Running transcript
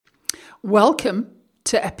Welcome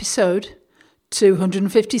to episode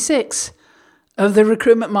 256 of the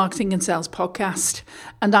Recruitment, Marketing and Sales podcast.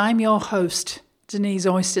 And I'm your host, Denise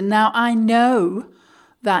Oyster. Now, I know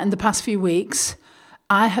that in the past few weeks,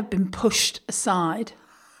 I have been pushed aside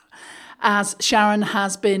as Sharon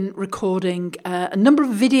has been recording a number of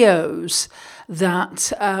videos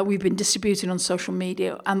that we've been distributing on social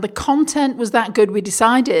media. And the content was that good, we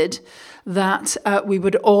decided that we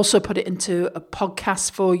would also put it into a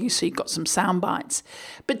podcast for you, so you got some sound bites.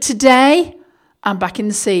 But today, I'm back in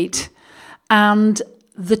the seat, and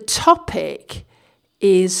the topic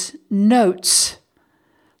is notes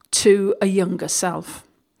to a younger self.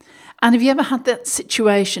 And have you ever had that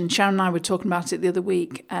situation? Sharon and I were talking about it the other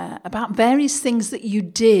week, about various things that you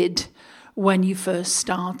did when you first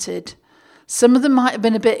started. Some of them might have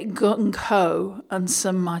been a bit gung-ho, and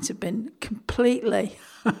some might have been completely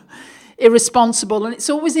irresponsible. And it's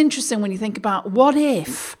always interesting when you think about, what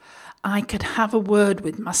if I could have a word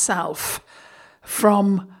with myself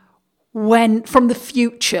from the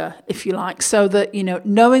future, if you like, so that,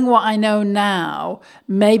 knowing what I know now,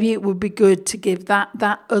 maybe it would be good to give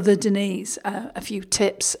that other Denise a few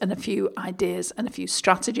tips and a few ideas and a few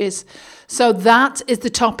strategies. So that is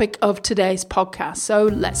the topic of today's podcast. So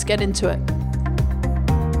let's get into it.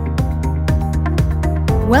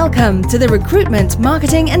 Welcome to the Recruitment,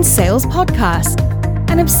 Marketing and Sales podcast.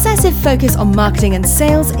 An obsessive focus on marketing and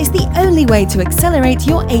sales is the only way to accelerate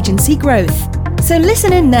your agency growth. So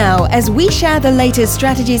listen in now as we share the latest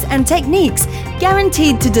strategies and techniques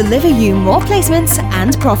guaranteed to deliver you more placements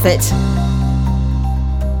and profit.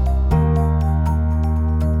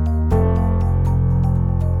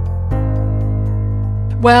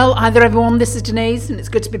 Well, hi there everyone, this is Denise and it's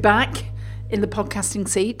good to be back in the podcasting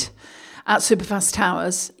seat at Superfast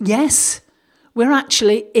Towers. Yes, we're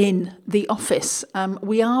actually in the office.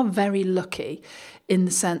 We are very lucky in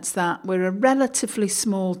the sense that we're a relatively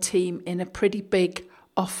small team in a pretty big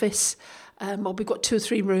office. We've got 2 or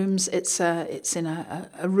 3 rooms. It's in a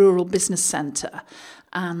rural business centre,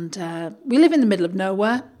 and we live in the middle of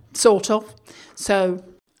nowhere, sort of. So,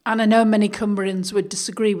 and I know many Cumbrians would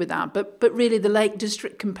disagree with that, but really the Lake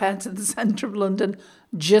District compared to the centre of London,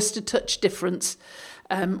 just a touch difference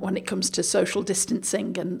when it comes to social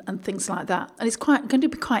distancing and things like that. And it's going to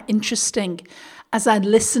be quite interesting as I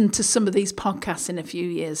listen to some of these podcasts in a few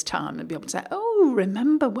years' time and be able to say, oh,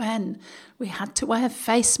 remember when we had to wear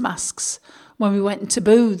face masks when we went into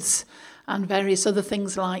booths and various other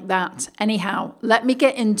things like that. Anyhow, let me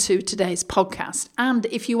get into today's podcast. And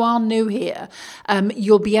if you are new here,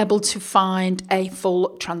 you'll be able to find a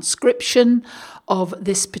full transcription of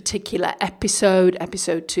this particular episode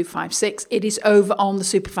 256. It is over on the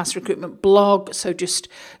Superfast Recruitment blog. So just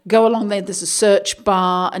go along there. There's a search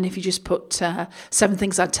bar. And if you just put 7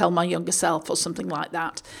 things I'd tell my younger self or something like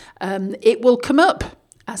that, it will come up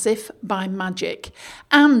as if by magic.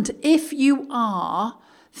 And if you are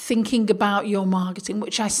thinking about your marketing,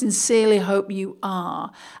 which I sincerely hope you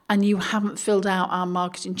are, and you haven't filled out our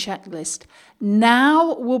marketing checklist,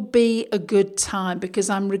 now will be a good time, because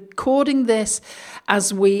I'm recording this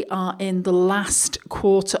as we are in the last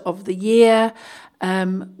quarter of the year.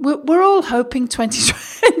 We're all hoping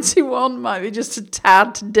 2021 might be just a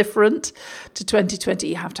tad different to 2020.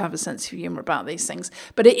 You have to have a sense of humour about these things.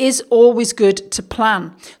 But it is always good to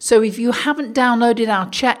plan. So if you haven't downloaded our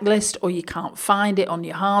checklist or you can't find it on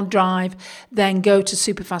your hard drive, then go to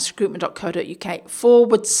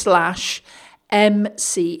superfastrecruitment.co.uk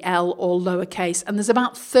 /MCL, all lowercase, and there's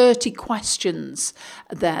about 30 questions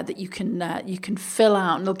there that you can fill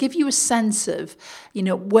out, and it'll give you a sense of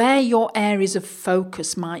where your areas of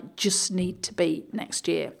focus might just need to be next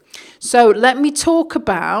year. So let me talk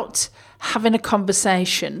about having a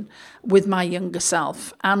conversation with my younger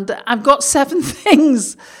self, and I've got 7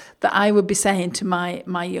 things that I would be saying to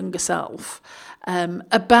my younger self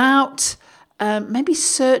about maybe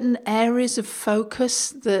certain areas of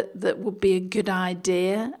focus that would be a good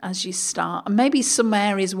idea as you start, and maybe some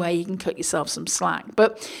areas where you can cut yourself some slack.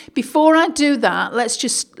 But before I do that, let's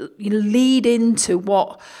just lead into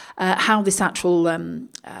how this actual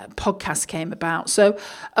podcast came about. So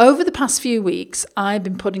over the past few weeks, I've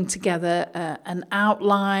been putting together an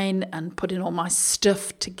outline and putting all my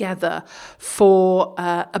stuff together for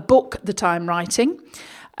a book that I'm writing.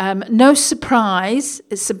 No surprise,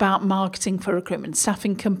 it's about marketing for recruitment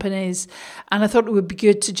staffing companies. And I thought it would be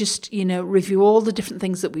good to just, review all the different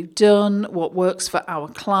things that we've done, what works for our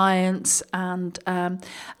clients, and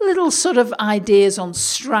little sort of ideas on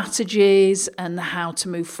strategies and how to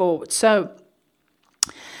move forward. So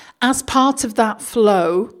as part of that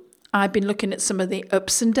flow, I've been looking at some of the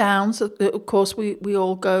ups and downs that, of course, we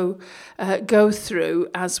all go through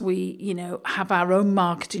as we, have our own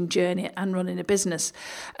marketing journey and running a business.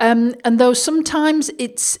 And though sometimes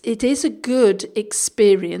it is a good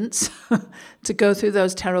experience to go through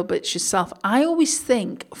those terrible bits yourself, I always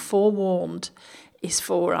think forewarned is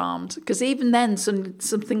forearmed, because even then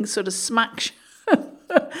something sort of smacks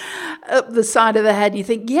up the side of the head and you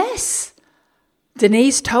think, yes,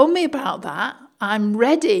 Denise told me about that. I'm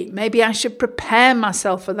ready. Maybe I should prepare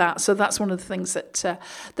myself for that. So that's one of the things that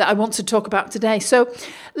I want to talk about today. So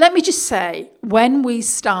let me just say, when we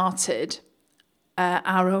started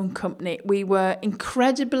our own company, we were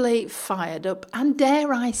incredibly fired up and,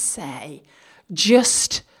 dare I say,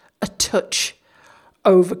 just a touch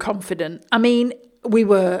overconfident. I mean, we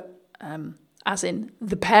were, as in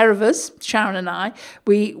the pair of us, Sharon and I,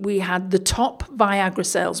 we had the top Viagra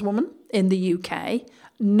saleswoman in the UK.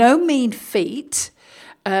 No mean feat.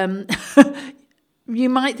 You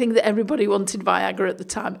might think that everybody wanted Viagra at the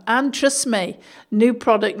time. And trust me, new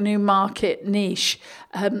product, new market, niche.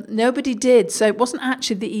 Nobody did. So it wasn't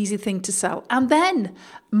actually the easy thing to sell. And then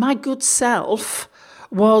my good self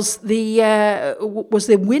was the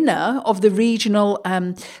winner of the Regional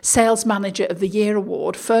Sales Manager of the Year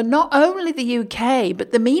award for not only the UK,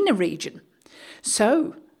 but the MENA region.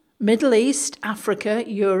 So Middle East, Africa,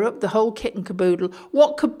 Europe, the whole kit and caboodle.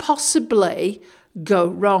 What could possibly go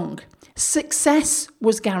wrong? Success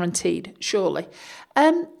was guaranteed, surely.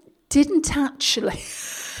 Didn't actually.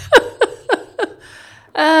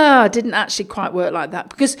 Didn't actually quite work like that,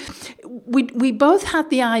 because we both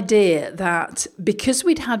had the idea that because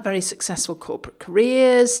we'd had very successful corporate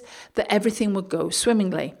careers, that everything would go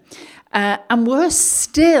swimmingly. And worse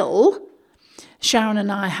still, Sharon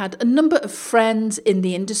and I had a number of friends in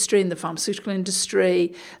the industry, in the pharmaceutical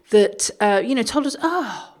industry, that told us,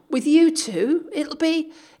 with you two, it'll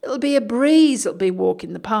be a breeze. It'll be a walk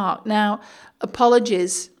in the park. Now,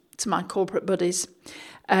 apologies to my corporate buddies.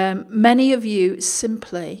 Many of you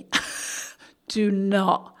simply do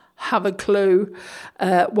not have a clue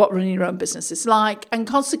what running your own business is like. And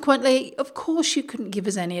consequently, of course, you couldn't give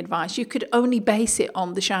us any advice. You could only base it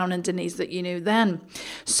on the Sharon and Denise that you knew then.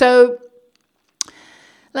 So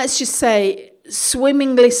let's just say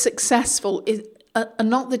swimmingly successful are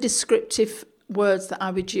not the descriptive words that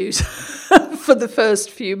I would use for the first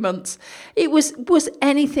few months. It was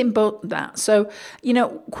anything but that. So,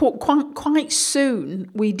 quite soon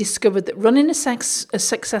we discovered that running a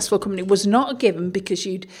successful company was not a given, because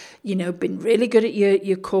you'd, been really good at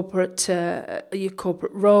your corporate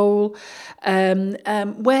role,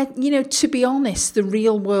 where, to be honest, the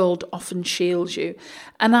real world often shields you.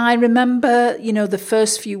 And I remember, the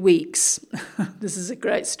first few weeks, this is a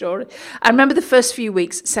great story. I remember the first few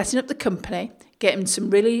weeks setting up the company, getting some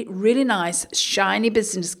really, really nice, shiny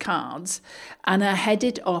business cards, and I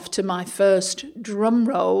headed off to my first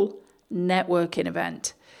drumroll networking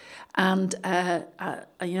event. And, I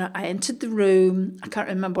entered the room. I can't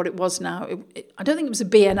remember what it was now. I don't think it was a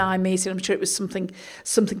BNI meeting. I'm sure it was something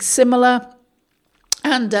similar.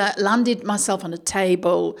 And landed myself on a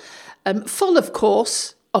table full, of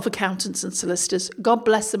course, of accountants and solicitors. God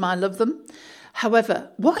bless them. I love them. However,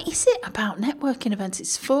 what is it about networking events?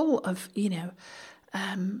 It's full of,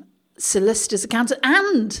 solicitors, accountants,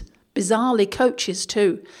 and bizarrely coaches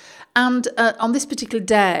too. And on this particular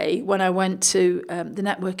day, when I went to the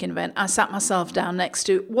networking event, I sat myself down next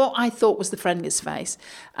to what I thought was the friendliest face.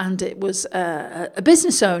 And it was a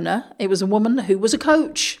business owner. It was a woman who was a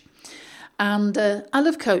coach. And I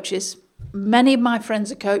love coaches. Many of my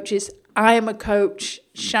friends are coaches. I am a coach.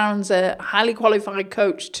 Sharon's a highly qualified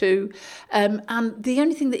coach too. And the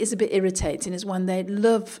only thing that is a bit irritating is when they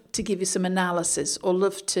love to give you some analysis or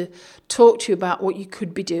love to talk to you about what you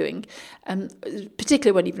could be doing,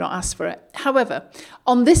 particularly when you've not asked for it. However,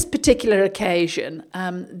 on this particular occasion,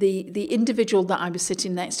 the individual that I was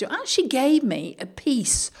sitting next to actually gave me a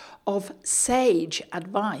piece of sage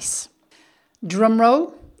advice.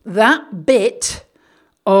 Drumroll, that bit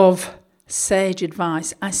of sage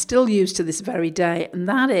advice I still use to this very day, and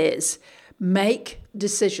that is make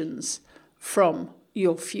decisions from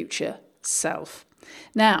your future self.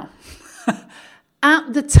 Now,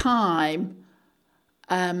 at the time,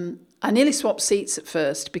 I nearly swapped seats at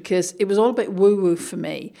first because it was all a bit woo-woo for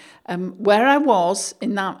me. Where I was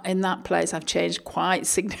in that place, I've changed quite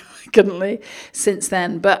significantly since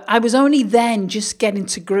then. But I was only then just getting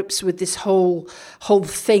to grips with this whole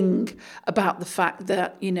thing about the fact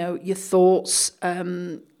that, your thoughts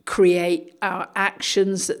create our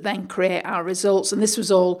actions that then create our results. And this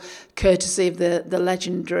was all courtesy of the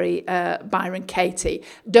legendary Byron Katie.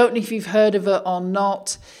 Don't know if you've heard of her or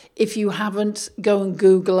not. If you haven't, go and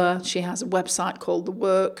Google her. She has a website called The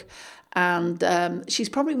Work, and she's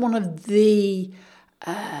probably one of the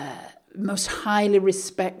most highly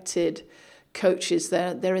respected coaches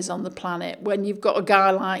there is on the planet. When you've got a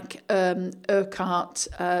guy like Eckhart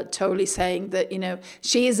Tolle saying that,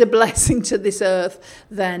 she is a blessing to this earth,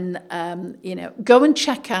 then, go and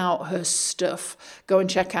check out her stuff. Go and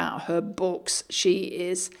check out her books. She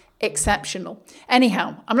is exceptional.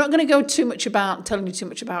 Anyhow, I'm not going to go telling you too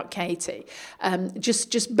much about Katie.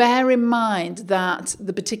 Just bear in mind that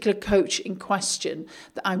the particular coach in question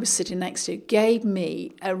that I was sitting next to gave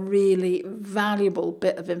me a really valuable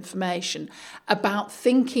bit of information about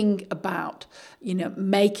thinking about,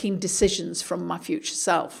 making decisions from my future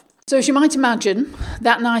self. So as you might imagine,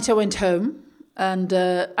 that night I went home, and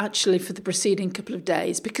actually for the preceding couple of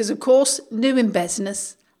days, because of course, new in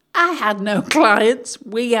business, I had no clients.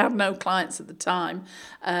 We had no clients at the time.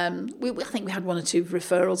 I think we had one or two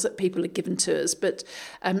referrals that people had given to us. But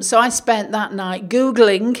so I spent that night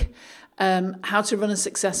Googling how to run a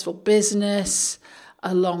successful business,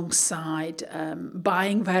 alongside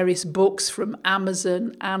buying various books from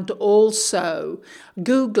Amazon, and also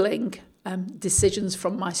Googling decisions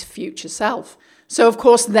from my future self. So, of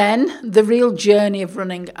course, then the real journey of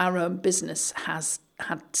running our own business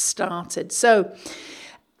had started. So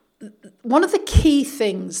one of the key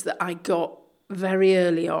things that I got very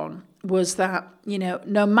early on was that,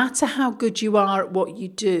 no matter how good you are at what you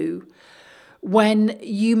do, when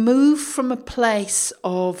you move from a place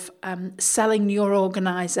of selling your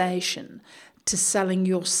organisation to selling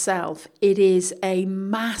yourself, it is a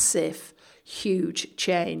massive, huge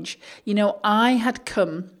change. I had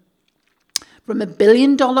come from $1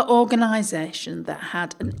 billion organisation that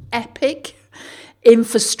had an epic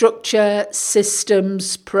infrastructure,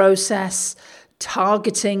 systems, process,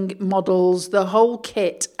 targeting models, the whole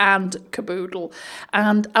kit and caboodle.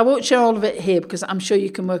 And I won't share all of it here because I'm sure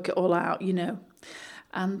you can work it all out,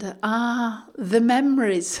 And the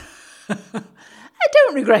memories. I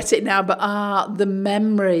don't regret it now, but the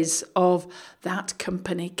memories of that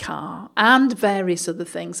company car and various other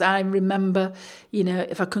things. I remember,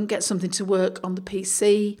 if I couldn't get something to work on the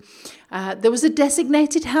PC, there was a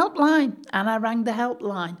designated helpline, and I rang the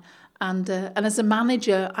helpline. And as a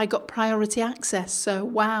manager, I got priority access. So,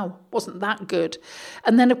 wow, wasn't that good?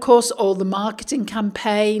 And then, of course, all the marketing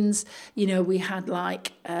campaigns, we had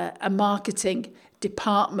like a marketing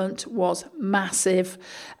department was massive,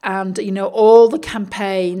 and all the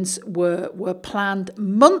campaigns were planned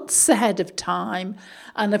months ahead of time,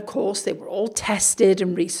 and of course they were all tested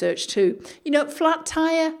and researched too. Flat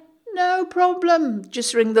tire, no problem,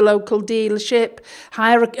 just ring the local dealership,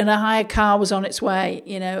 a hire car was on its way.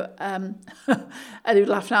 And he would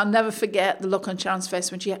laugh. Now I'll never forget the look on Sharon's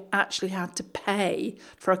face when she actually had to pay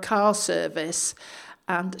for a car service.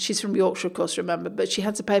 And she's from Yorkshire, of course, remember, but she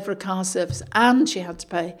had to pay for a car service and she had to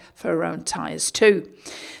pay for her own tyres too.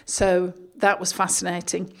 So that was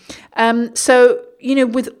fascinating.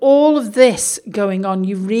 With all of this going on,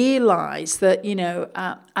 you realise that,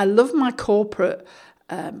 I love my corporate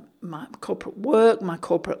work, my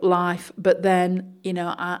corporate life, but then,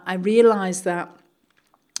 I realised that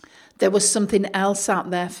there was something else out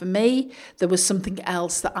there for me. There was something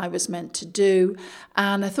else that I was meant to do.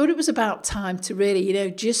 And I thought it was about time to really,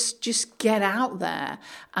 just get out there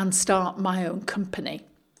and start my own company.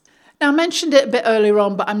 Now, I mentioned it a bit earlier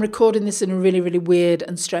on, but I'm recording this in a really, really weird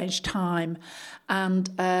and strange time. And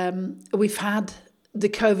we've had the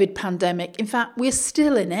COVID pandemic. In fact, we're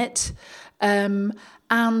still in it.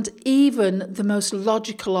 And even the most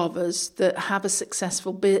logical of us that have a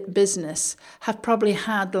successful business have probably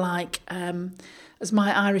had, as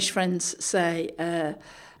my Irish friends say, a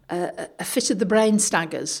fit of the brain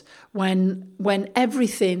staggers when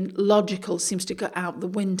everything logical seems to go out the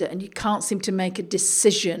window and you can't seem to make a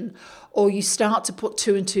decision, or you start to put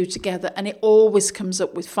two and two together and it always comes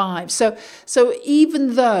up with five. So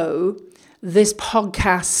even though this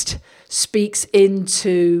podcast speaks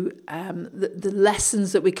into the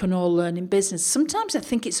lessons that we can all learn in business, sometimes I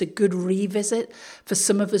think it's a good revisit for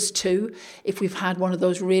some of us too, if we've had one of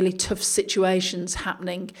those really tough situations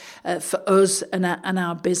happening for us and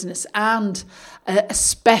our business, and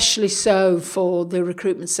especially so for the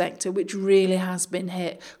recruitment sector, which really has been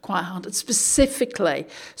hit quite hard, and specifically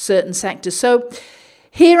certain sectors. So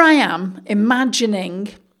here I am imagining,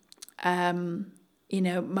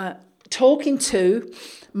 talking to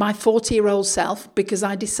my 40-year-old self, because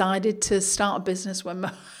I decided to start a business when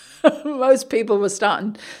most people were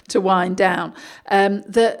starting to wind down,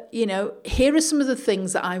 that, here are some of the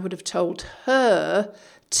things that I would have told her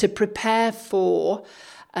to prepare for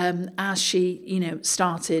as she,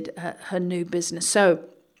 started her new business. So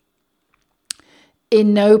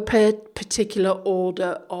in no particular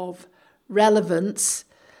order of relevance,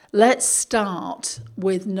 let's start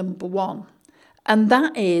with number one. And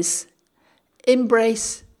that is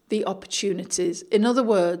embrace the opportunities. In other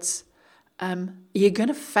words, you're going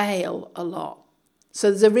to fail a lot. So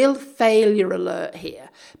there's a real failure alert here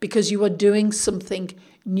because you are doing something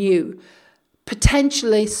new,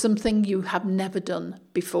 potentially something you have never done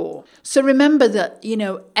before. So remember that,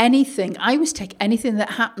 I always take anything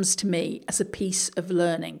that happens to me as a piece of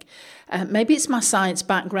learning. Maybe it's my science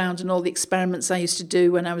background and all the experiments I used to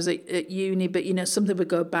do when I was at uni, but, something would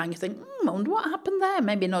go bang. You think, I wonder what happened there.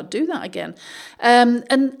 Maybe not do that again. And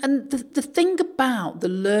the thing about the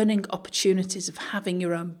learning opportunities of having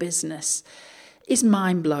your own business is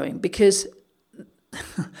mind-blowing because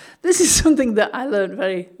this is something that I learned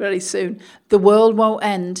very, very soon. The world won't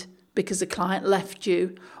end because a client left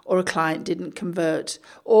you or a client didn't convert,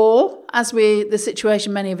 or the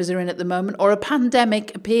situation many of us are in at the moment, or a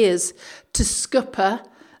pandemic appears to scupper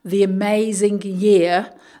the amazing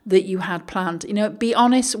year that you had planned. Be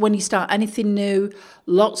honest, when you start anything new,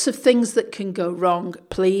 lots of things that can go wrong.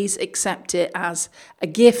 Please accept it as a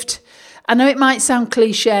gift. I know it might sound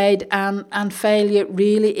cliched, and failure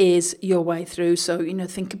really is your way through. So,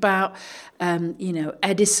 think about,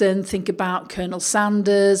 Edison, think about Colonel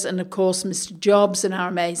Sanders, and of course, Mr. Jobs and our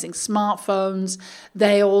amazing smartphones.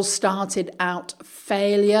 They all started out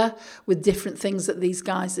failure with different things that these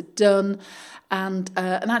guys had done. And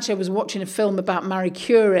actually, I was watching a film about Marie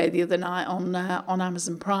Curie the other night on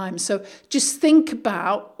Amazon Prime. So just think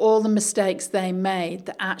about all the mistakes they made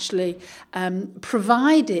that actually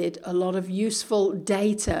provided a lot of useful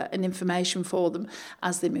data and information for them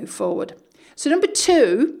as they move forward. So number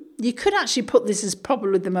two, you could actually put this as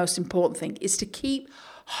probably the most important thing, is to keep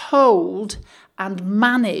hold and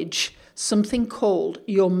manage something called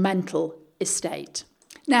your mental estate.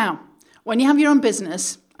 Now, when you have your own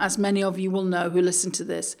business, as many of you will know who listen to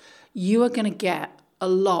this, you are going to get a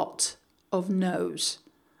lot of no's.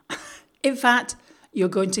 In fact, you're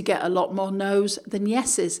going to get a lot more no's than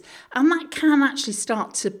yeses. And that can actually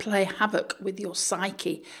start to play havoc with your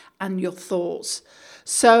psyche and your thoughts.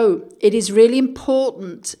 So it is really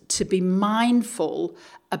important to be mindful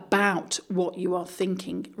about what you are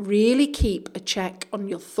thinking. Really keep a check on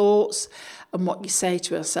your thoughts and what you say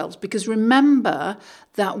to ourselves. Because remember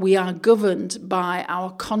that we are governed by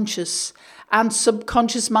our conscious and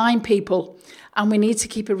subconscious mind, people. And we need to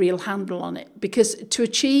keep a real handle on it. Because to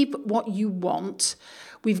achieve what you want,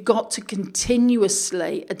 we've got to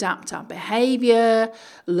continuously adapt our behaviour,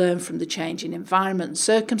 learn from the changing environment and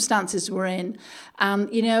circumstances we're in. And,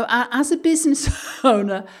 as a business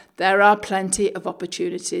owner, there are plenty of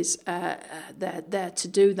opportunities there to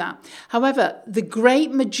do that. However, the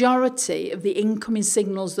great majority of the incoming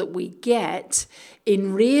signals that we get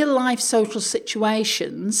in real life social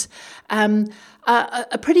situations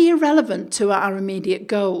are pretty irrelevant to our immediate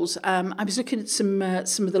goals. I was looking at some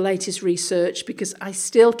of the latest research because I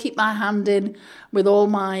still keep my hand in with all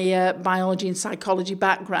my biology and psychology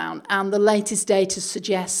background, and the latest data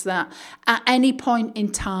suggests that at any point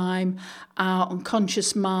in time, our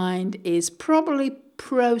unconscious mind is probably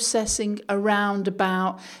processing around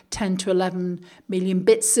about 10 to 11 million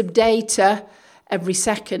bits of data every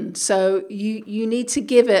second. So you need to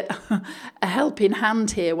give it a helping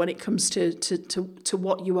hand here when it comes to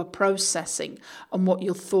what you are processing and what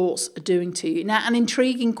your thoughts are doing to you. Now, an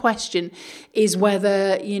intriguing question is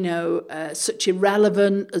whether, such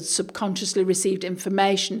irrelevant and subconsciously received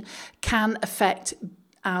information can affect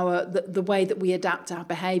the way that we adapt our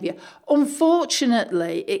behaviour.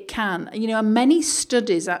 Unfortunately, it can. Many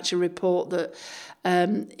studies actually report that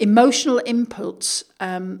emotional inputs,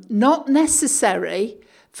 not necessary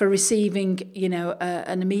for receiving,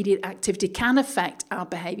 an immediate activity, can affect our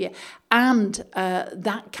behaviour, and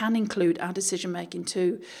that can include our decision making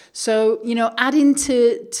too. So, adding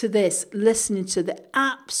to this, listening to the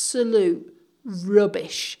absolute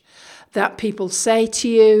rubbish that people say to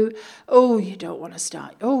you, oh, you don't want to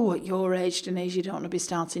start. Oh, at your age, Denise, you don't want to be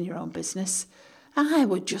starting your own business. I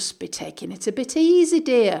would just be taking it a bit easy,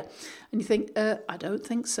 dear. And you think, I don't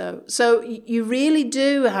think so. So you really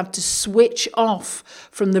do have to switch off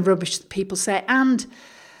from the rubbish that people say. And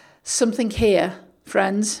something here,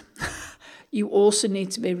 friends, you also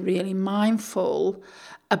need to be really mindful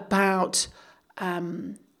about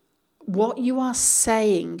what you are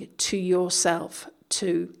saying to yourself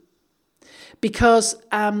too. Because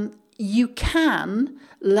you can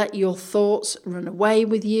let your thoughts run away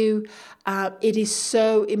with you. It is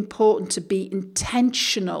so important to be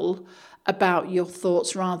intentional about your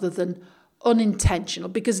thoughts rather than unintentional,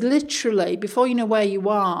 because literally before you know where you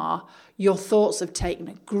are, your thoughts have taken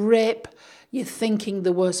a grip. You're thinking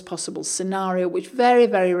the worst possible scenario, which very,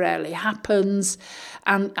 very rarely happens.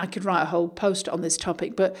 And I could write a whole post on this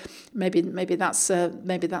topic, but maybe that's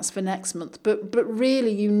for next month. But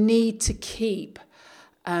really, you need to keep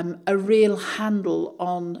a real handle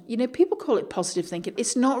on, people call it positive thinking.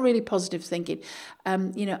 It's not really positive thinking.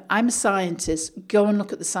 I'm a scientist. Go and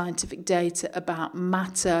look at the scientific data about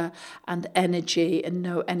matter and energy, and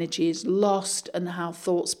no energy is lost, and how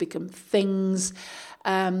thoughts become things.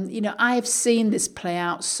 I have seen this play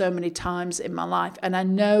out so many times in my life, and I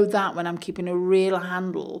know that when I'm keeping a real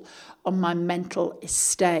handle on my mental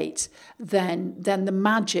estate, then the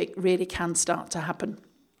magic really can start to happen.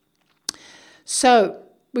 So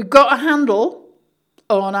we've got a handle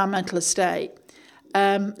on our mental estate.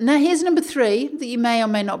 Now here's number 3 that you may or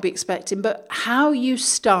may not be expecting, but how you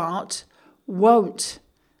start won't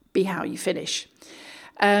be how you finish.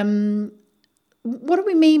 What do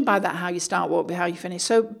we mean by that? How you start won't be how you finish.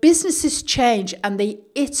 So businesses change and they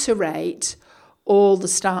iterate all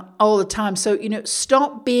the time. So,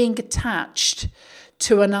 stop being attached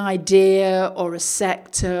to an idea or a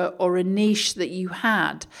sector or a niche that you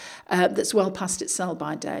had that's well past its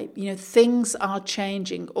sell-by date. Things are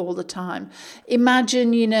changing all the time.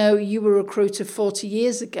 Imagine, you were a recruiter 40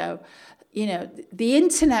 years ago. The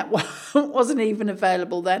internet wasn't even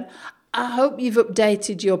available then. I hope you've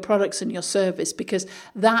updated your products and your service, because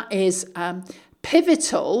that is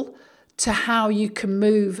pivotal to how you can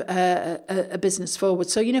move a business forward.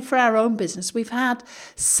 So, for our own business, we've had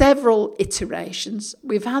several iterations.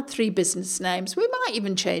 We've had 3 business names. We might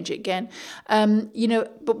even change it again.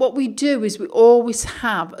 But what we do is we always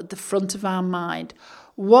have at the front of our mind,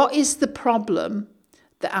 what is the problem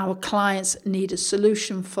that our clients need a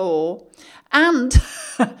solution for? And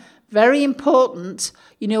very important,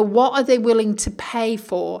 what are they willing to pay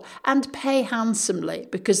for, and pay handsomely,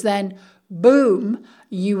 because then, boom,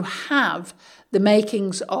 you have the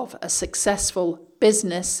makings of a successful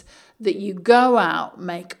business that you go out,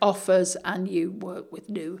 make offers, and you work with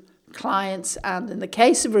new clients. And in the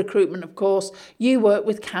case of recruitment, of course, you work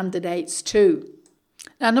with candidates too.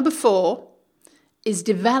 Now, number 4 is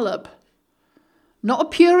develop not a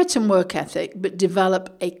Puritan work ethic, but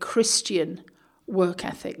develop a Christian work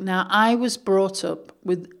ethic. Now, I was brought up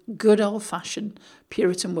with good old-fashioned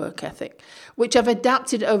Puritan work ethic, which I've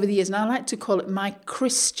adapted over the years, and I like to call it my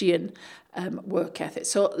Christian work ethic.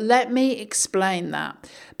 So let me explain that,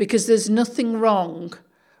 because there's nothing wrong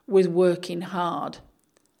with working hard.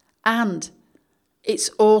 And it's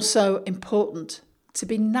also important to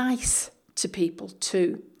be nice to people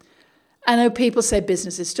too. I know people say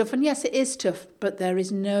business is tough, and yes, it is tough, but there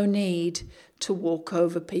is no need to walk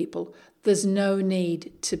over people. There's no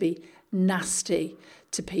need to be nasty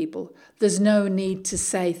to people. There's no need to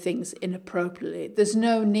say things inappropriately. There's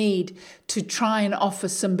no need to try and offer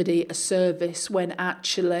somebody a service when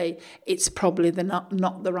actually it's probably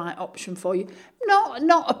not the right option for you.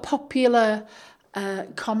 Not a popular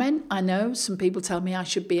comment. I know some people tell me I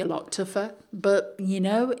should be a lot tougher, but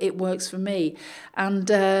it works for me. And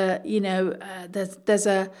there's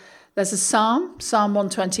a Psalm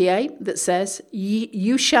 128, that says,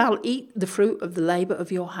 "You shall eat the fruit of the labour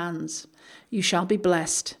of your hands. You shall be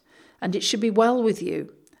blessed, and it should be well with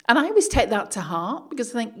you." And I always take that to heart,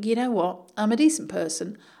 because I think, you know what? I'm a decent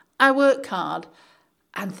person. I work hard,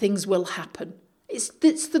 and things will happen.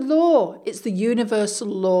 It's the law. It's the universal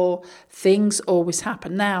law. Things always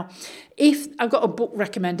happen. Now, if I've got a book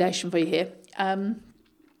recommendation for you here.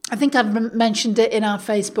 I think I've mentioned it in our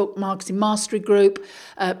Facebook Marketing Mastery group.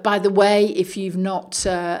 By the way, if you're not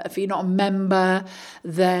a member,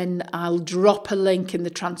 then I'll drop a link in the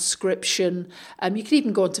transcription. You can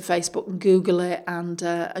even go onto Facebook and Google it and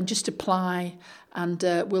just apply, and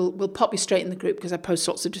we'll pop you straight in the group, because I post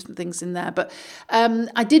lots of different things in there. But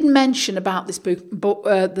I did mention about this book,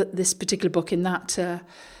 this particular book in that.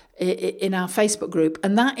 In our Facebook group,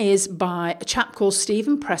 and that is by a chap called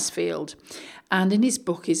Stephen Pressfield. And in his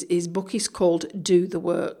book is called Do the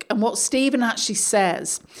Work. And what Stephen actually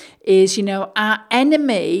says is, our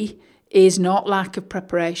enemy is not lack of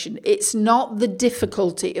preparation. It's not the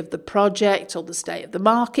difficulty of the project or the state of the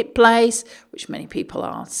marketplace, which many people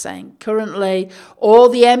are saying currently, or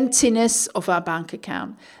the emptiness of our bank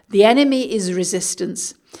account. The enemy is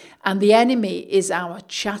resistance. And the enemy is our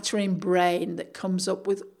chattering brain that comes up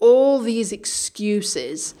with all these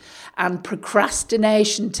excuses and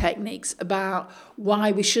procrastination techniques about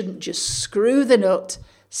why we shouldn't just screw the nut,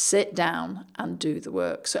 sit down and do the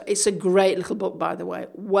work. So it's a great little book, by the way,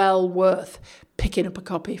 well worth picking up a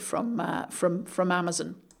copy from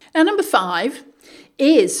Amazon. Now, number 5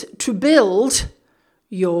 is to build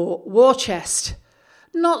your war chest.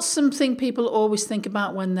 Not something people always think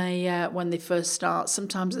about when they first start.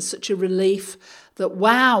 Sometimes it's such a relief that,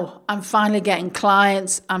 wow, I'm finally getting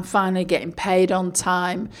clients, I'm finally getting paid on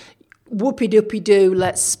time. Whoopie-doopie-doo,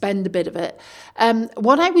 let's spend a bit of it.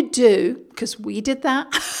 What I would do, because we did that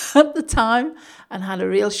at the time and had a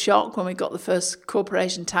real shock when we got the first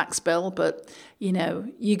corporation tax bill, but,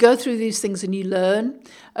 you go through these things and you learn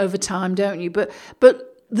over time, don't you? But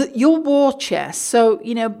your war chest, so,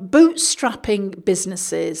 bootstrapping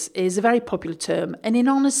businesses is a very popular term. And in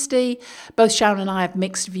honesty, both Sharon and I have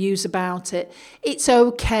mixed views about it. It's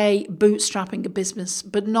okay bootstrapping a business,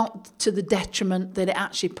 but not to the detriment that it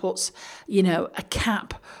actually puts, a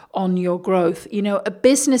cap on your growth. A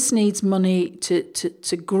business needs money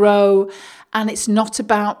to grow, and it's not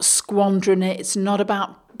about squandering it. It's not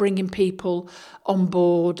about bringing people on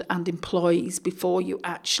board and employees before you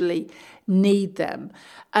actually need them.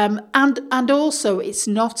 And also it's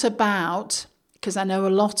not about, because I know a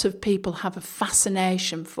lot of people have a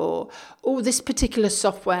fascination for, this particular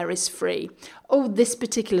software is free. This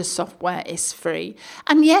particular software is free.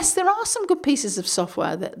 And yes, there are some good pieces of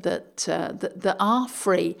software that are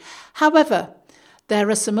free. However, there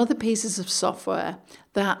are some other pieces of software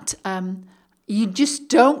that you just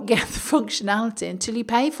don't get the functionality until you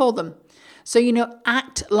pay for them. So,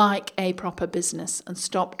 act like a proper business and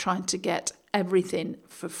stop trying to get everything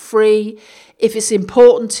for free. If it's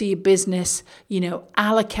important to your business,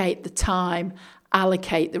 allocate the time,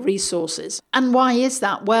 allocate the resources. And why is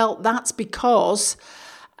that? Well, that's because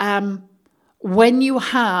when you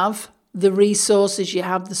have the resources, you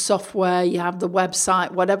have the software, you have the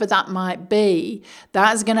website, whatever that might be,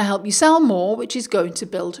 that is going to help you sell more, which is going to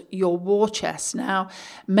build your war chest. Now,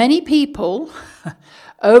 many people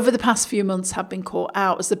over the past few months have been caught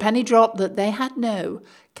out as the penny dropped that they had no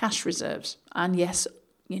cash reserves. And yes,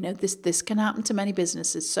 this can happen to many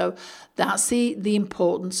businesses. So that's the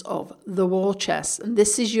importance of the war chest. And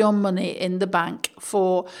this is your money in the bank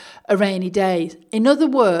for a rainy day. In other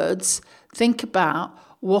words, think about,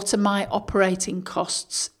 what are my operating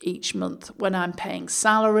costs each month when I'm paying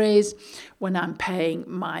salaries, when I'm paying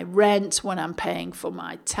my rent, when I'm paying for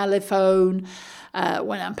my telephone,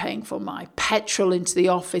 when I'm paying for my petrol into the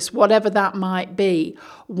office, whatever that might be,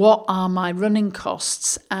 what are my running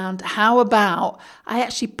costs? And how about I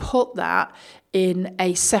actually put that in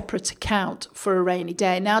a separate account for a rainy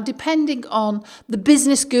day. Now, depending on the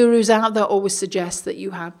business gurus out there, always suggest that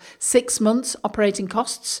you have 6 months operating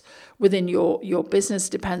costs within your business.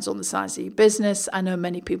 Depends on the size of your business. I know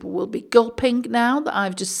many people will be gulping now that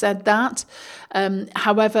I've just said that.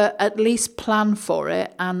 However, at least plan for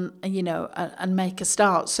it and make a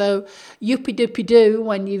start. So youpie-doopie-doo,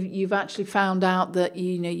 when you've actually found out that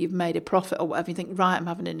you've made a profit or whatever, you think, right, I'm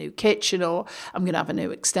having a new kitchen or I'm going to have a new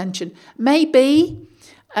extension. Maybe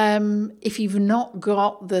if you've not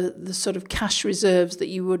got the sort of cash reserves that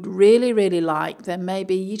you would really, really like, then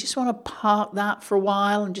maybe you just want to park that for a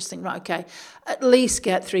while and just think, right, okay, at least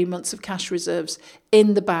get 3 months of cash reserves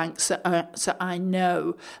in the bank so I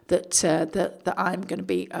know that I'm going to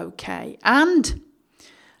be okay. And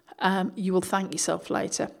you will thank yourself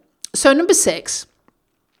later. So number 6,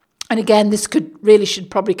 and again, this should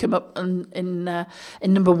probably come up in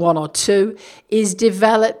number 1 or 2, is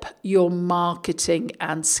develop your marketing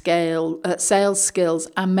and sales skills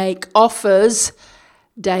and make offers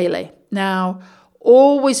daily. Now,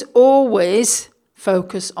 always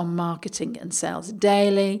focus on marketing and sales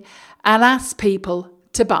daily and ask people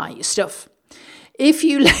to buy your stuff. If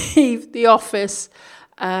you leave the office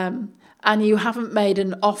and you haven't made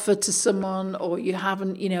an offer to someone, or you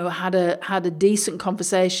haven't, had a decent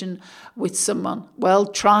conversation with someone, well,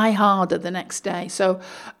 try harder the next day. So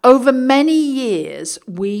over many years,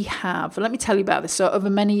 let me tell you about this. So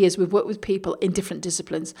over many years, we've worked with people in different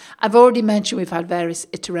disciplines. I've already mentioned we've had various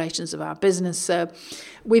iterations of our business. So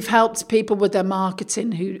we've helped people with their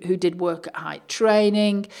marketing who did work at height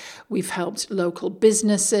training. We've helped local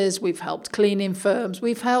businesses. We've helped cleaning firms.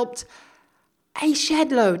 We've helped a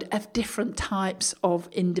shed load of different types of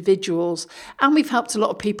individuals. And we've helped a lot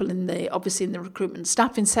of people in the recruitment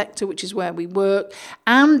staffing sector, which is where we work,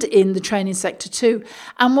 and in the training sector too.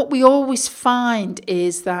 And what we always find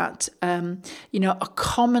is that, a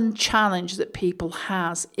common challenge that people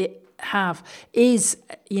have is,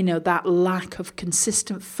 that lack of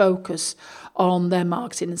consistent focus on their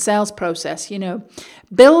marketing and sales process.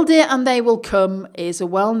 Build it and they will come is a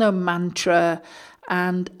well-known mantra.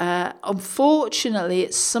 And unfortunately,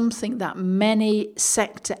 it's something that many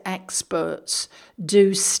sector experts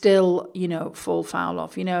do still, fall foul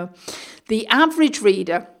of. The average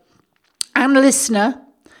reader and listener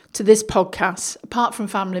to this podcast, apart from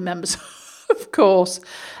family members, of course,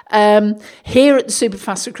 here at the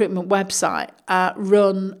Superfast Recruitment website,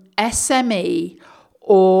 run SME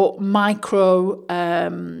or micro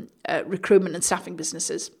recruitment and staffing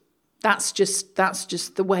businesses. That's just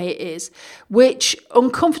the way it is, which,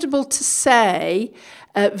 uncomfortable to say,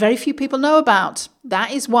 very few people know about.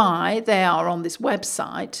 That is why they are on this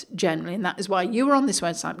website generally, and that is why you are on this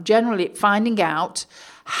website generally, finding out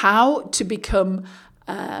how to become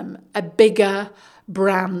a bigger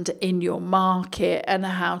brand in your market and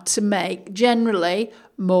how to make generally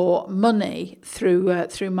more money through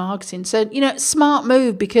marketing. So, smart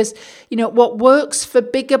move, because, what works for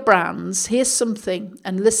bigger brands, here's something,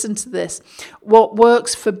 and listen to this, what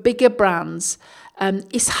works for bigger brands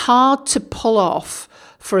is hard to pull off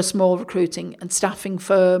for a small recruiting and staffing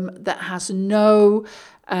firm that has no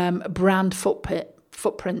brand footprint,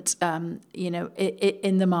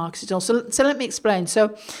 in the market at all. So let me explain.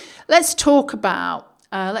 So let's talk about,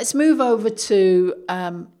 let's move over to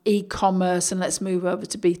e-commerce, and let's move over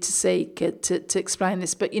to B2C to explain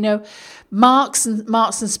this. But, Marks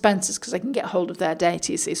and Spencer's, because I can get hold of their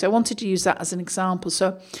data, you see. So I wanted to use that as an example.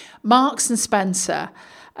 So Marks and Spencer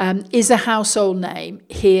is a household name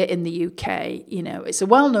here in the UK. It's a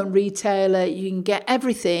well-known retailer. You can get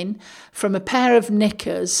everything from a pair of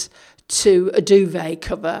knickers to a duvet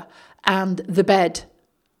cover and the bed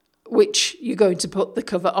which you're going to put the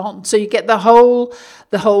cover on. So you get the whole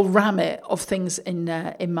rammet of things in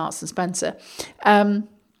Marks and Spencer. And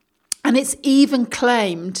it's even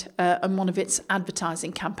claimed on one of its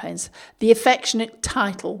advertising campaigns, the affectionate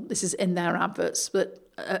title, this is in their adverts that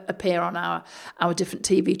appear on our different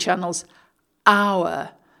TV channels,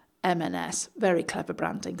 our M&S. Very clever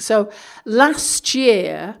branding. So last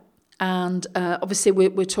year, and obviously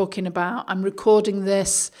we're talking about, I'm recording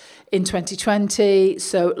this in 2020.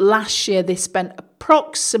 So last year they spent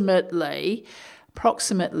approximately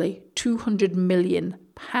 200 million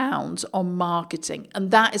pounds on marketing. And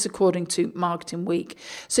that is according to Marketing Week.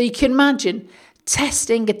 So you can imagine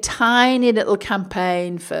testing a tiny little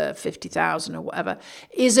campaign for 50,000 or whatever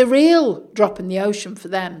is a real drop in the ocean for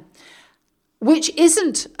them. Which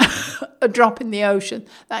isn't a drop in the ocean.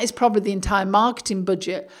 That is probably the entire marketing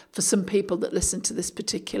budget for some people that listen to this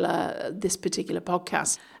particular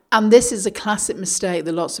podcast. And this is a classic mistake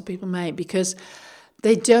that lots of people make, because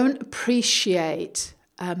they don't appreciate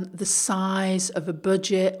the size of a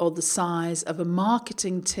budget or the size of a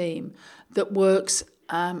marketing team that works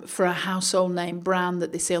for a household name brand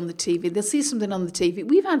that they see on the TV. They'll see something on the TV.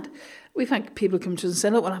 We've had people come to us and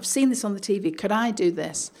say, look, well, I've seen this on the TV. Could I do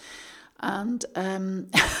this? And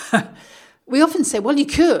we often say, well, you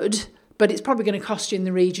could, but it's probably going to cost you in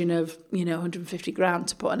the region of, 150 grand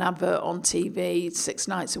to put an advert on TV 6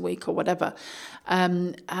 nights a week or whatever.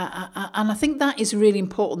 And I think that is really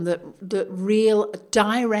important, that real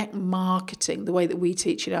direct marketing, the way that we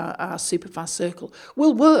teach in our Superfast Circle,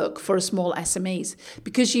 will work for a small SMEs,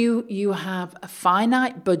 because you have a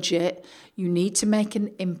finite budget. You need to make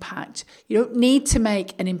an impact. You don't need to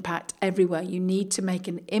make an impact everywhere. You need to make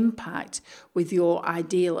an impact with your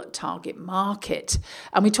ideal target market.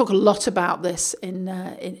 And we talk a lot about this in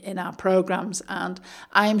our programs. And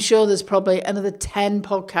I am sure there's probably another 10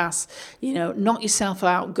 podcasts. Knock yourself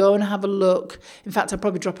out. Go and have a look. In fact, I'll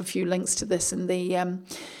probably drop a few links to this in the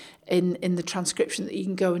in the transcription that you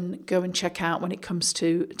can go and check out when it comes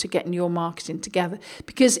to getting your marketing together.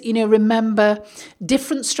 Because, remember,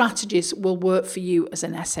 different strategies will work for you as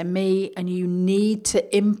an SME, and you need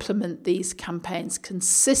to implement these campaigns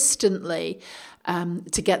consistently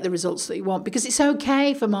to get the results that you want. Because it's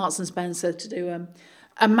okay for Marks and Spencer to do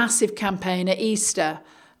a massive campaign at Easter,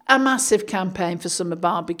 a massive campaign for summer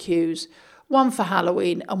barbecues, one for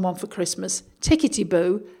Halloween and one for Christmas.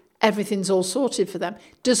 Tickety-boo. Everything's all sorted for them.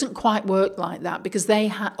 Doesn't quite work like that, because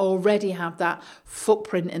they already have that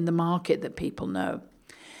footprint in the market that people know.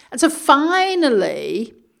 And so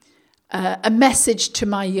finally, a message to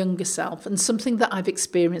my younger self, and something that I've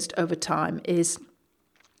experienced over time, is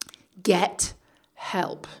get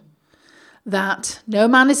help. That no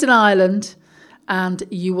man is an island, and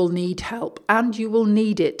you will need help, and you will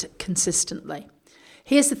need it consistently.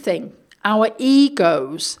 Here's the thing. Our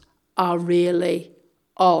egos are really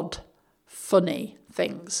odd, funny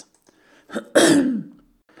things.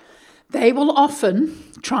 They will often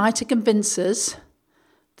try to convince us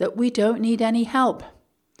that we don't need any help,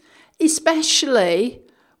 especially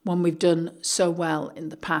when we've done so well in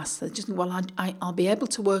the past. They're just, I'll be able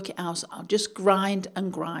to work it out. So I'll just grind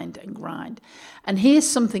and grind and grind. And here's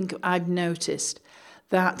something I've noticed,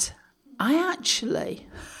 that I actually,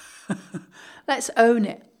 let's own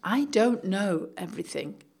it, I don't know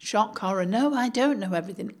everything. Shock horror, no, I don't know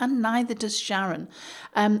everything, and neither does Sharon.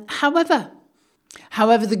 However,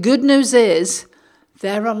 the good news is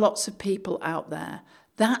there are lots of people out there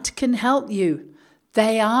that can help you.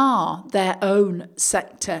 They are their own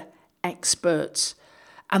sector experts,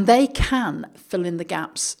 and they can fill in the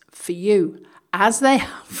gaps for you, as they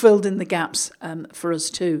have filled in the gaps for us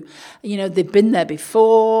too. You know, they've been there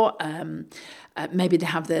before. Maybe they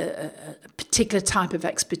have the particular type of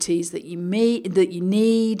expertise that you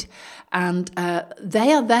need, and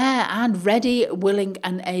they are there and ready, willing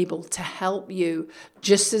and able to help you,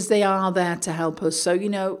 just as they are there to help us. So, you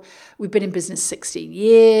know, we've been in business 16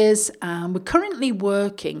 years, and we're currently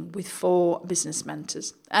working with 4 business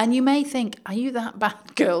mentors. And you may think, are you that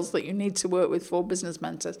bad, girls, that you need to work with 4 business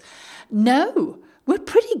mentors? No. We're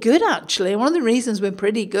pretty good, actually. One of the reasons we're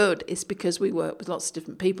pretty good is because we work with lots of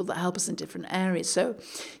different people that help us in different areas. So,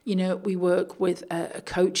 you know, we work with a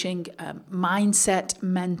coaching mindset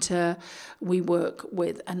mentor. We work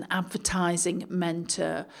with an advertising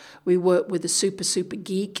mentor. We work with a super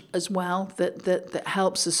geek as well that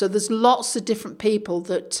helps us. So there's lots of different people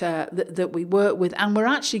that we work with, and we're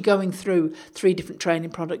actually going through 3 different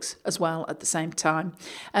training products as well at the same time.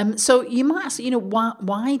 So you might ask, you know,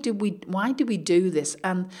 why do we do this?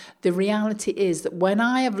 And the reality is that when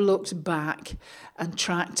I have looked back and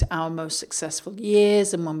tracked our most successful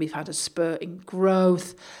years, and when we've had a spurt in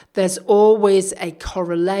growth, there's always a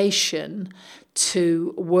correlation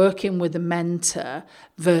to working with a mentor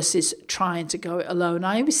versus trying to go it alone.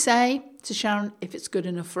 I always say to Sharon, if it's good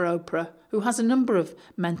enough for Oprah, who has a number of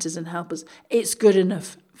mentors and helpers, it's good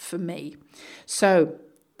enough for me. So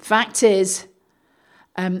fact is,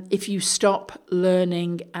 if you stop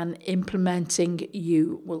learning and implementing,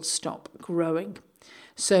 you will stop growing.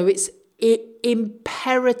 So it's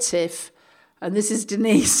imperative, and this is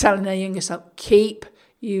Denise telling her younger self, keep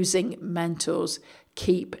using mentors,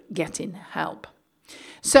 keep getting help.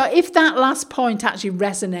 So if that last point actually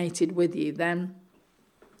resonated with you, then,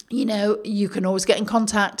 you know, you can always get in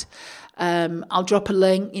contact. I'll drop a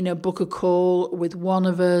link, you know, book a call with one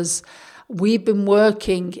of us. We've been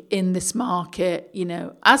working in this market, you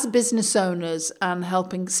know, as business owners and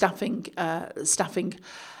helping staffing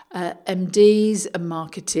MDs and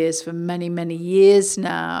marketeers for many, many years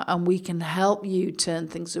now. And we can help you turn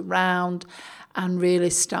things around and really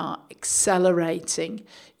start accelerating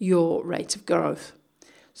your rate of growth.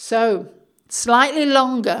 So slightly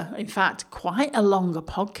longer, in fact, quite a longer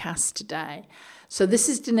podcast today. So this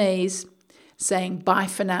is Denise saying bye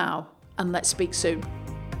for now, and let's speak soon.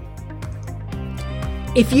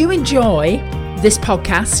 If you enjoy this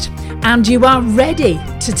podcast and you are ready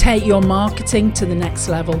to take your marketing to the next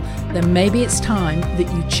level, then maybe it's time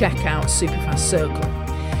that you check out Superfast Circle.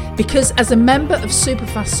 Because as a member of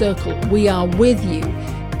Superfast Circle, we are with you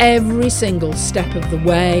every single step of the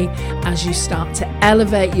way as you start to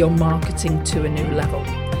elevate your marketing to a new level.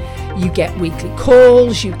 You get weekly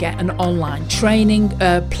calls, you get an online training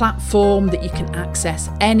platform that you can access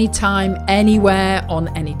anytime, anywhere, on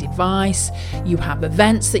any device. You have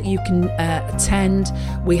events that you can attend.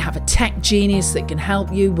 We have a tech genius that can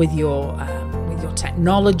help you with your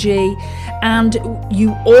technology. And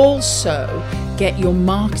you also get your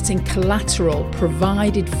marketing collateral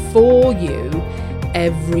provided for you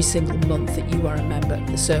every single month that you are a member of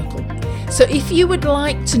the Circle. So if you would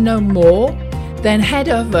like to know more, then head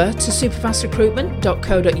over to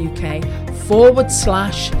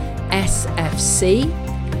superfastrrecruitment.co.uk/SFC.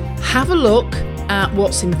 Have a look at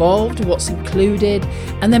what's involved, what's included,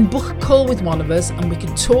 and then book a call with one of us and we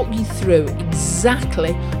can talk you through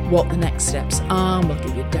exactly what the next steps are. We'll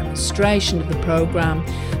give you a demonstration of the program,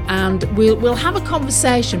 and we'll have a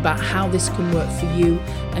conversation about how this can work for you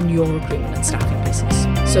and your recruitment and staffing business.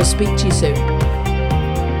 So speak to you soon.